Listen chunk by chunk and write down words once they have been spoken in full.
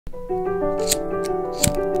Hello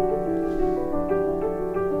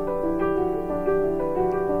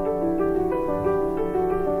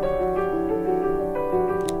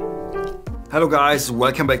guys,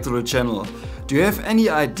 welcome back to the channel. Do you have any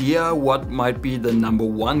idea what might be the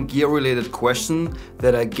 #1 gear related question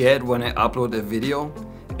that I get when I upload a video?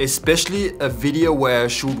 Especially a video where I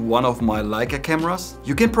shoot one of my Leica cameras?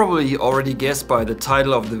 You can probably already guess by the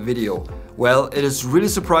title of the video. Well, it is really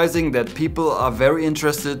surprising that people are very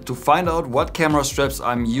interested to find out what camera straps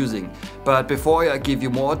I'm using. But before I give you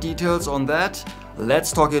more details on that,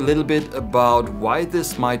 let's talk a little bit about why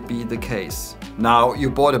this might be the case. Now, you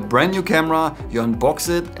bought a brand new camera, you unbox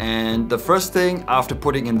it, and the first thing after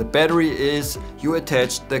putting in the battery is you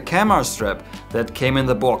attached the camera strap that came in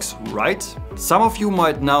the box, right? Some of you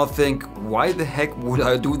might now think, why the heck would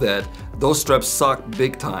I do that? Those straps suck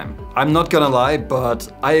big time. I'm not gonna lie,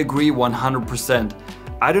 but I agree 100%.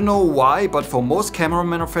 I don't know why, but for most camera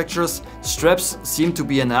manufacturers, straps seem to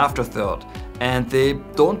be an afterthought. And they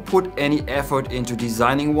don't put any effort into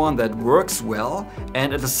designing one that works well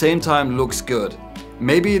and at the same time looks good.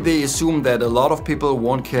 Maybe they assume that a lot of people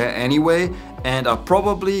won't care anyway and are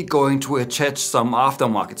probably going to attach some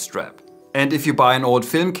aftermarket strap. And if you buy an old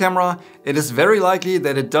film camera, it is very likely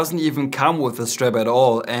that it doesn't even come with a strap at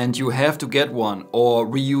all and you have to get one or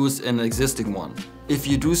reuse an existing one. If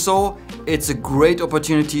you do so, it's a great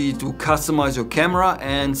opportunity to customize your camera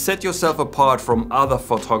and set yourself apart from other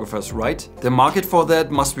photographers, right? The market for that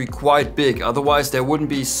must be quite big, otherwise there wouldn't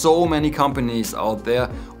be so many companies out there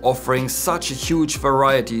offering such a huge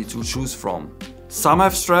variety to choose from. Some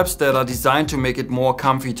have straps that are designed to make it more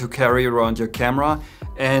comfy to carry around your camera,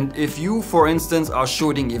 and if you, for instance, are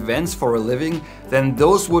shooting events for a living, then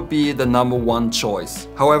those would be the #1 choice.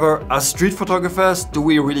 However, as street photographers, do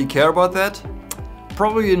we really care about that?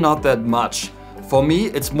 Probably not that much. For me,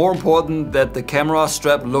 it's more important that the camera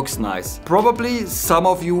strap looks nice. Probably some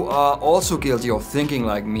of you are also guilty of thinking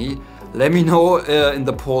like me. Let me know in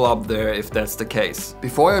the poll up there if that's the case.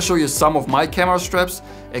 Before I show you some of my camera straps,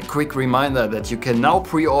 a quick reminder that you can now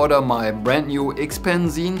pre-order my brand new X-Pen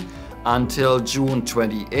zine until June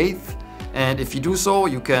 28th. And if you do so,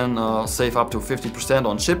 you can save up to 50%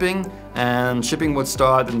 on shipping, and shipping would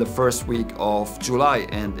start in the first week of July.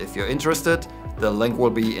 And if you're interested, the link will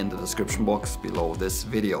be in the description box below this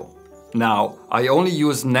video. Now, I only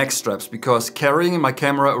use neck straps because carrying my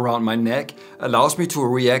camera around my neck allows me to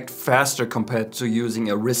react faster compared to using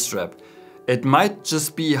a wrist strap. It might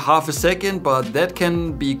just be half a second, but that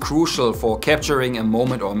can be crucial for capturing a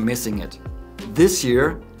moment or missing it. This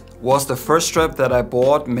here was the first strap that I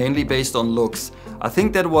bought mainly based on looks. I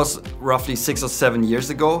think that was roughly 6 or 7 years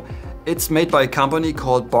ago. It's made by a company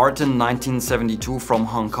called Barton 1972 from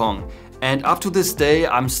Hong Kong. And up to this day,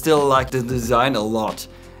 I'm still like the design a lot.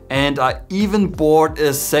 And I even bought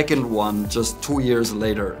a second one just 2 years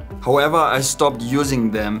later. However, I stopped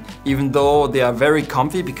using them, even though they are very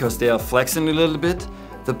comfy because they are flexing a little bit.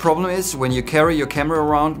 The problem is when you carry your camera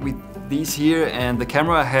around with these here and the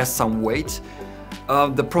camera has some weight,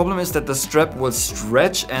 the problem is that the strap will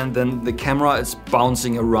stretch and then the camera is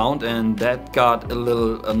bouncing around, and that got a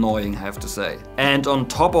little annoying, I have to say. And on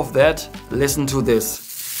top of that, listen to this.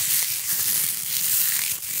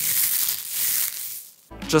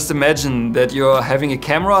 Just imagine that you're having a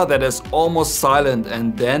camera that is almost silent,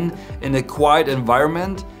 and then in a quiet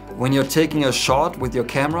environment, when you're taking a shot with your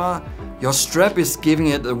camera, your strap is giving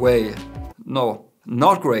it away. No,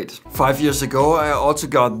 not great. 5 years ago, I also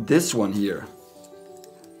got this one here.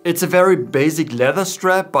 It's a very basic leather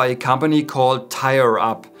strap by a company called Tire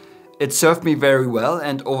Up. It served me very well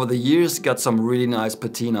and over the years got some really nice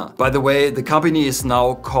patina. By the way, the company is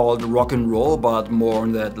now called Rock and Roll, but more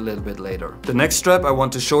on that a little bit later. The next strap I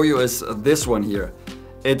want to show you is this one here.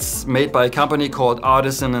 It's made by a company called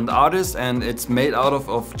Artisan & Artist, and it's made out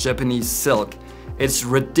of Japanese silk. It's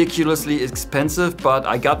ridiculously expensive, but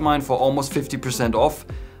I got mine for almost 50% off.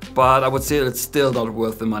 But I would say it's still not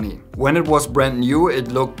worth the money. When it was brand new,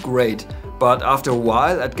 it looked great, but after a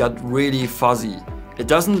while it got really fuzzy. It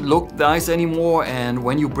doesn't look nice anymore, and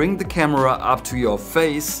when you bring the camera up to your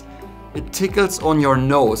face, it tickles on your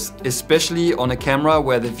nose, especially on a camera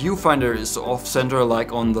where the viewfinder is off center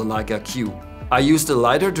like on the Leica Q. I used a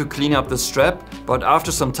lighter to clean up the strap, but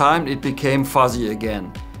after some time it became fuzzy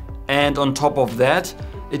again. And on top of that,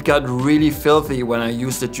 it got really filthy when I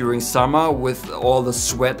used it during summer with all the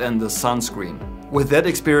sweat and the sunscreen. With that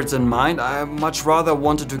experience in mind, I much rather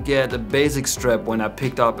wanted to get a basic strap when I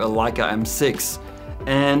picked up a Leica M6.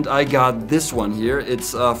 And I got this one here.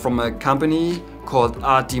 It's from a company called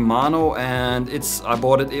Art Mano, and I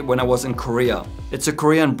bought it when I was in Korea. It's a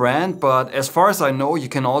Korean brand, but as far as I know, you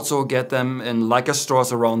can also get them in Leica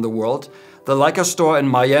stores around the world. The Leica store in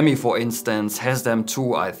Miami, for instance, has them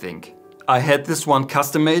too, I think. I had this one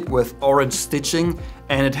custom made with orange stitching,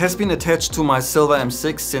 and it has been attached to my silver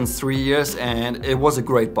M6 since 3 years, and it was a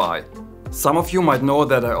great buy. Some of you might know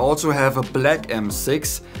that I also have a black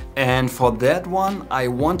M6, and for that one I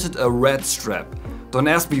wanted a red strap. Don't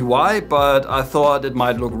ask me why, but I thought it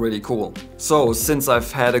might look really cool. So, since I've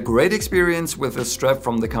had a great experience with the strap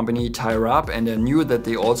from the company Tie Up, and I knew that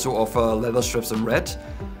they also offer leather straps in red,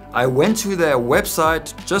 I went to their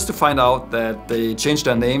website just to find out that they changed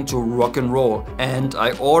their name to Rock and Roll, and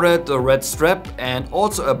I ordered a red strap and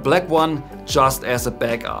also a black one just as a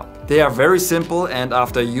backup. They are very simple, and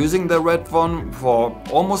after using the red one for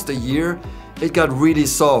almost a year, it got really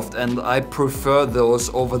soft, and I prefer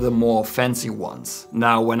those over the more fancy ones.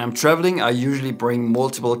 Now, when I'm traveling, I usually bring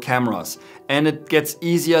multiple cameras, and it gets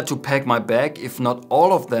easier to pack my bag if not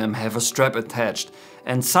all of them have a strap attached.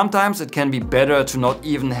 And sometimes it can be better to not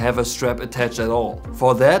even have a strap attached at all.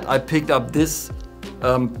 For that, I picked up this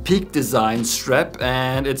Peak Design strap,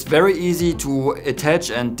 and it's very easy to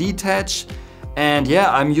attach and detach. And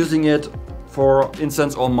yeah, I'm using it, for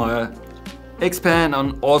instance, on my X-Pan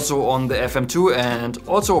and also on the FM2, and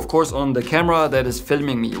also of course on the camera that is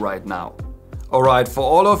filming me right now. Alright, for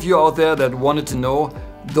all of you out there that wanted to know,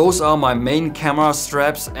 those are my main camera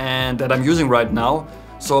straps and that I'm using right now.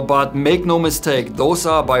 But make no mistake, those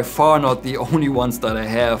are by far not the only ones that I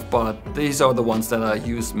have, but these are the ones that I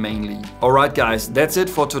use mainly. Alright guys, that's it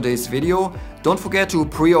for today's video. Don't forget to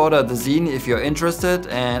pre-order the zine if you're interested,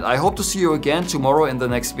 and I hope to see you again tomorrow in the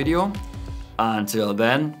next video. Until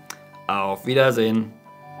then, auf Wiedersehen.